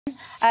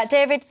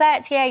David,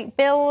 38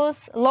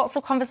 bills, lots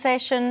of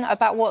conversation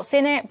about what's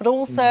in it, but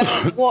also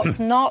what's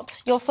not.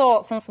 Your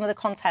thoughts on some of the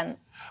content?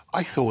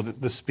 I thought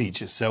that the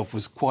speech itself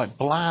was quite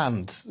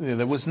bland. You know,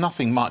 there was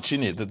nothing much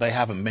in it that they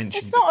haven't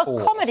mentioned It's not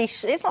before. a comedy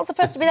it's not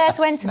supposed to be there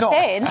to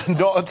entertain.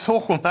 Not at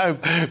all, no.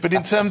 But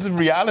in terms of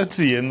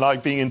reality and,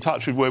 like, being in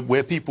touch with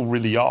where people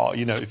really are,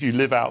 you know, if you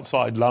live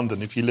outside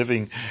London, if you're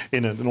living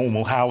in a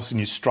normal house and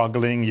you're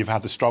struggling, you've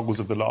had the struggles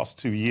of the last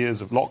 2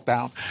 years of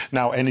lockdown,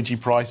 now energy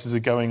prices are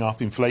going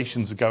up,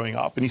 inflations are going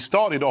up. And he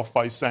started off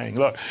by saying,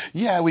 look,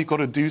 yeah, we've got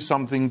to do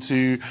something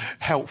to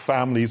help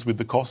families with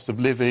the cost of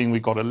living,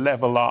 we've got to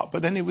level up.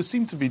 But then it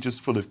seemed to be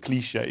just full of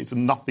cliches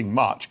and nothing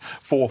much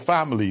for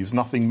families,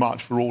 nothing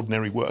much for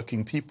ordinary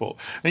working people.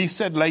 And he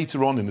said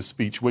later on in the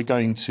speech, we're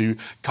going to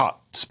cut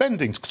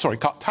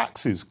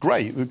taxes.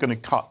 Great. We're going to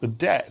cut the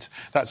debt.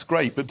 That's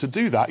great. But to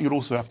do that, you'd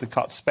also have to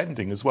cut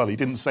spending as well. He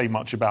didn't say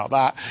much about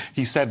that.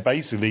 He said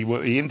basically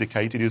what he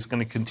indicated is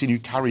going to continue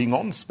carrying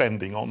on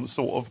spending on the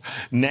sort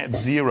of net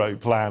zero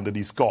plan that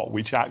he's got,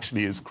 which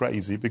actually is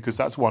crazy because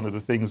that's one of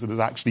the things that is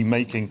actually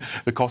making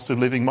the cost of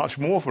living much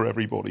more for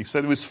everybody. So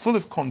it was full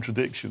of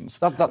contradictions.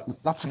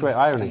 That's a great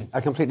irony. I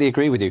completely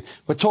agree with you.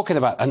 We're talking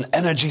about an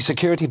energy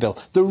security bill.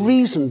 The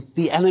reason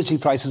the energy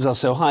prices are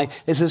so high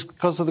is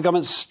because of the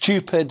government's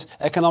stupid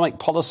economic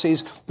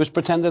policies which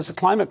pretend there's a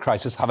climate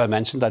crisis. Have I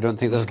mentioned I don't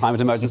think there's a climate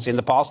emergency in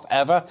the past,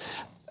 ever?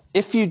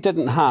 If you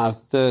didn't have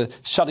the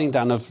shutting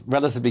down of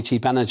relatively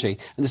cheap energy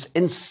and this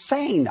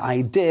insane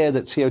idea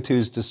that CO2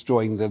 is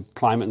destroying the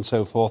climate and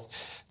so forth,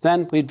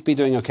 then we'd be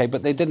doing OK.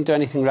 But they didn't do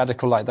anything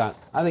radical like that.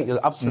 I think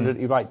you're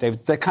absolutely right,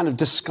 David. They're kind of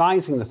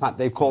disguising the fact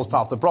they've caused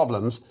half the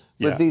problems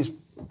with these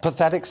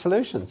pathetic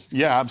solutions.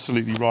 Yeah,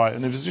 absolutely right.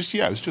 And it was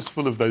just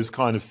full of those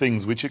kind of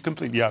things which are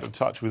completely out of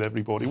touch with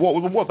everybody.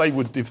 What they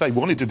would, if they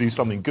wanted to do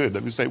something good,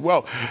 they would say,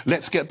 well,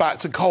 let's get back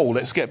to coal,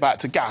 let's get back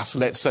to gas,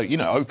 let's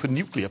open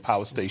nuclear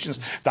power stations.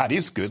 That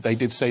is good. They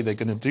did say they're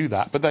going to do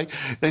that, but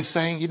they're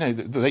saying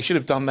they should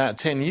have done that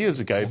 10 years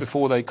ago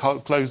before they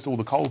closed all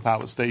the coal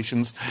power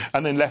stations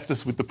and then left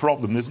us with the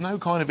problem. There's no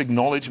kind of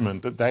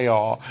acknowledgement that they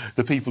are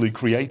the people who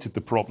created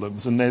the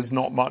problems, and there's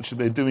not much that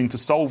they're doing to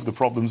solve the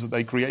problems that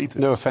they created.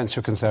 No offence,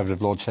 Your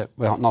Conservative Lordship.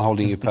 We're not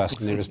holding you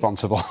personally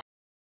responsible.